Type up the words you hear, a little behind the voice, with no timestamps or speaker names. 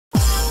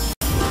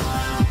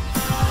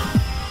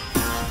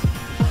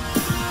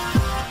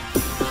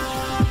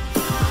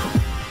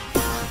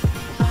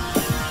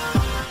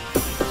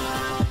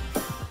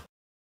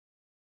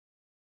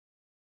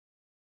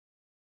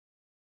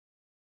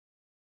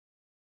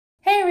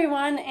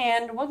everyone,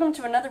 and welcome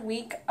to another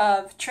week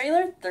of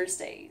Trailer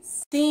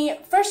Thursdays. The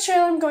first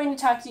trailer I'm going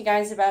to talk to you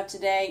guys about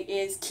today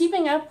is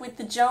Keeping Up with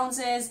the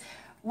Joneses,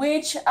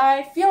 which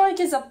I feel like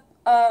is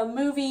a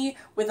movie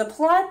with a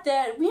plot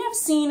that we have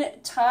seen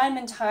time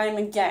and time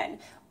again,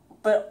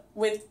 but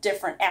with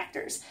different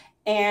actors.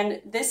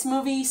 And this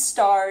movie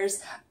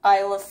stars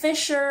Isla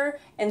Fisher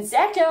and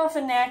Zach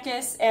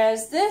Galifianakis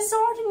as this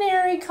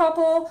ordinary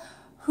couple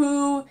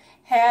who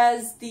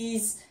has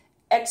these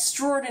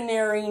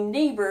extraordinary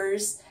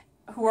neighbors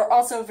who are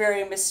also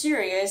very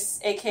mysterious,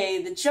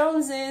 aka the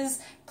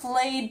Joneses,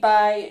 played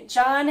by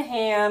Jon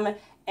Hamm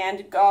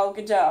and Gal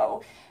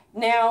Gadot.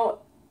 Now,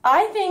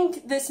 I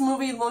think this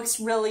movie looks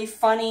really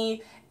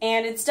funny,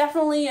 and it's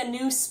definitely a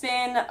new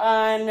spin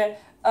on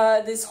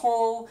this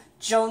whole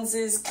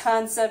Joneses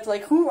concept.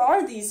 Like, who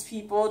are these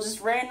people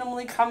just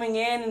randomly coming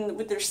in and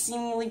with their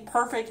seemingly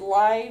perfect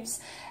lives,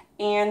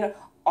 and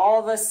all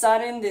of a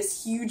sudden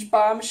this huge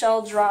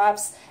bombshell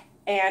drops,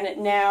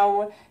 and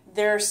now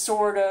they're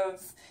sort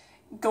of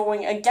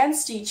going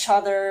against each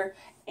other,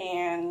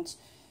 and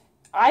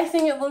I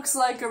think it looks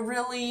like a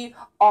really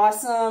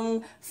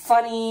awesome,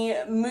 funny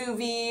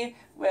movie.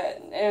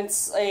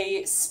 It's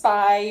a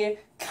spy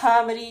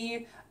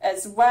comedy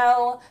as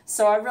well,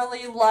 so I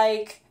really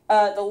like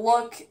the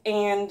look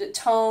and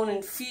tone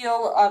and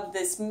feel of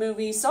this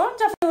movie, so I'm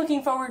definitely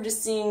looking forward to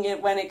seeing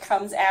it when it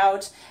comes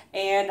out,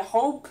 and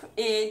hope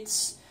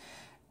it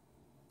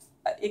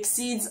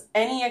exceeds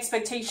any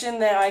expectation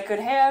that I could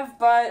have,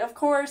 but of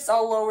course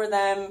I'll lower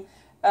them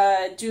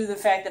due to the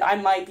fact that I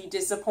might be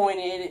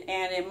disappointed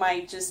and it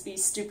might just be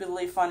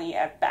stupidly funny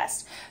at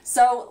best.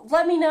 So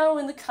let me know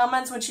in the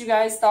comments what you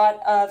guys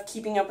thought of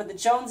Keeping Up with the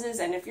Joneses,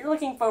 and if you're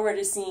looking forward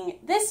to seeing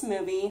this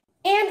movie.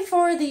 And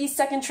for the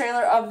second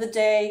trailer of the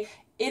day,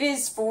 it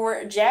is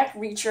for Jack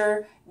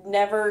Reacher,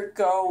 Never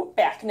Go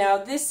Back. Now,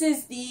 this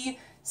is the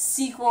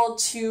sequel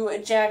to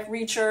Jack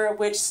Reacher,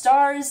 which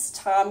stars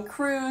Tom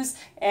Cruise,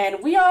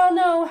 and we all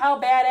know how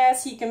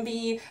badass he can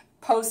be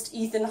post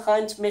Ethan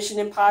Hunt Mission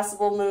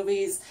Impossible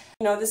movies.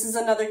 You know, this is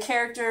another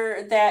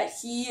character that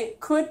he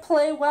could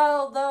play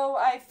well, though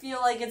I feel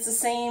like it's the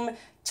same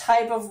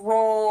type of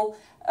role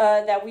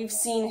that we've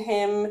seen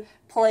him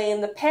play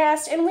in the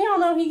past, and we all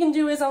know he can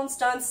do his own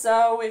stunts,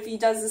 so if he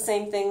does the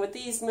same thing with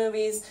these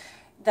movies,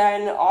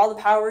 then all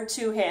the power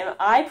to him.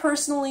 I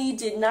personally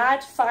did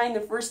not find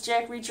the first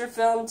Jack Reacher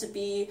film to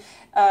be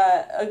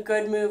a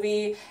good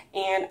movie,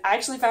 and I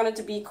actually found it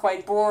to be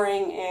quite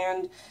boring,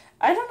 and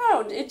I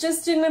don't know, it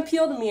just didn't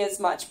appeal to me as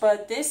much.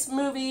 But this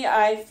movie,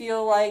 I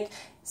feel like,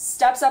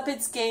 steps up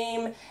its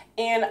game,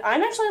 and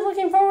I'm actually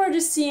looking forward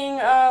to seeing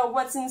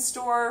what's in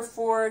store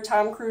for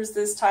Tom Cruise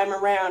this time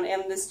around,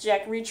 and this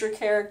Jack Reacher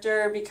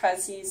character,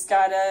 because he's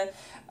got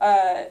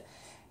to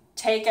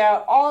take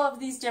out all of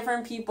these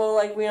different people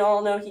like we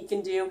all know he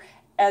can do,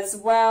 as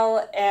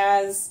well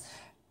as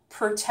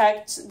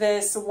protect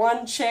this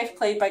one chick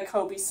played by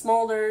Cobie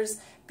Smulders,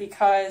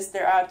 because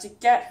they're out to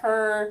get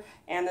her,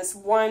 and this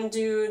one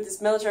dude,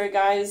 this military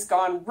guy, has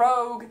gone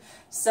rogue.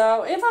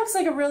 So it looks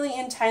like a really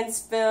intense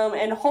film,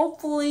 and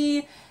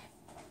hopefully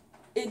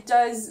it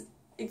does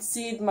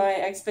exceed my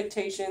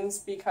expectations,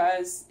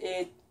 because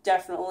it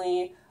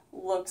definitely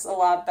looks a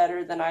lot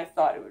better than I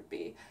thought it would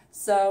be.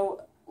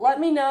 So let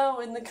me know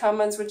in the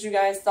comments what you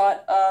guys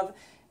thought of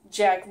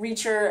Jack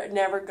Reacher,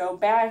 Never Go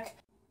Back.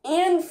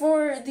 And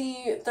for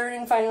the third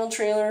and final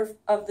trailer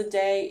of the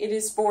day, it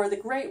is for The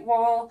Great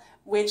Wall,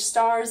 which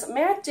stars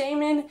Matt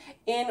Damon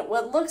in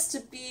what looks to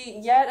be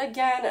yet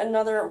again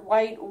another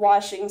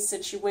whitewashing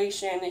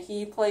situation.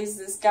 He plays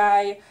this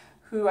guy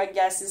who I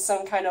guess is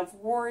some kind of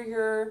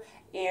warrior,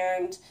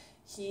 and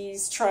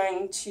he's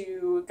trying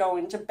to go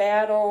into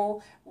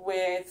battle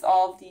with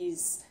all of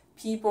these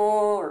people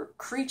or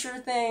creature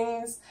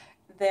things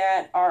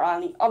that are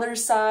on the other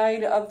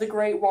side of the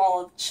Great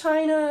Wall of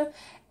China.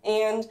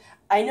 And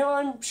I know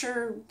I'm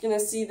sure gonna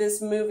see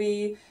this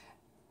movie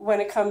when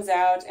it comes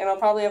out, and I'll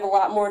probably have a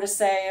lot more to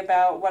say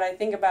about what I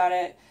think about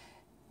it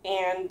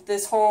and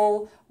this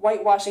whole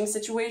whitewashing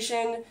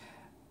situation.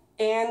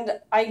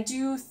 And I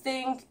do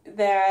think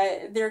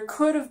that there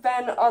could have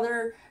been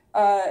other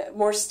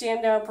more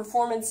standout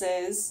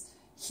performances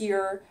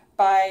here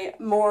by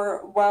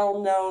more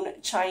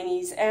well-known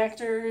Chinese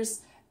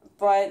actors,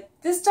 but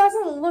this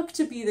doesn't look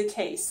to be the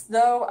case,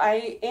 though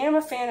I am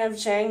a fan of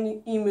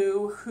Zhang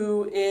Yimou,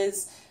 who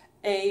is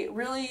a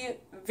really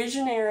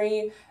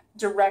visionary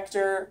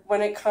director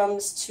when it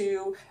comes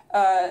to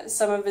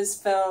some of his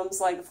films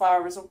like The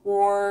Flowers of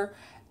War,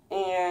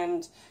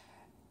 and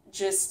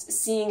just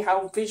seeing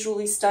how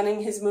visually stunning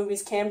his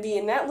movies can be,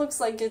 and that looks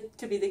like it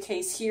could be the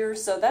case here,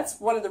 so that's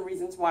one of the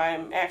reasons why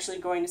I'm actually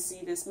going to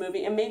see this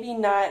movie, and maybe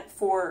not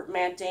for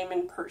Matt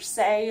Damon per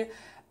se,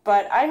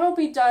 but I hope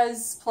he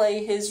does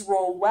play his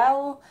role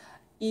well,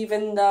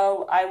 even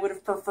though I would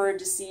have preferred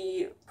to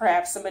see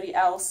perhaps somebody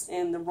else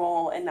in the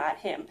role and not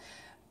him.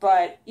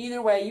 But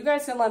either way, you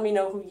guys can let me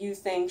know who you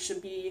think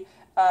should be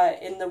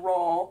in the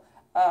role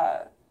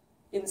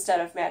instead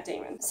of Matt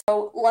Damon.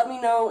 So let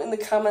me know in the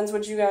comments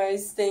what you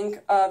guys think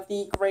of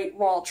the Great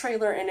Wall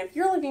trailer, and if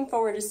you're looking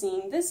forward to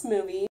seeing this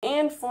movie,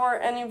 and for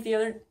any of the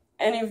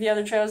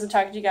other trailers I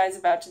talked to you guys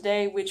about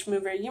today, which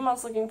movie are you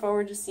most looking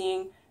forward to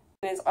seeing?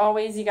 And as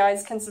always, you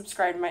guys can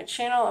subscribe to my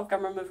channel. I've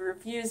got more movie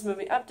reviews,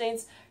 movie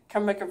updates,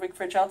 come back every week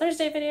for a Child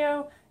Thursday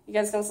video. You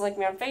guys can also like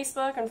me on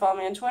Facebook and follow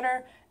me on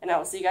Twitter, and I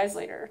will see you guys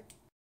later.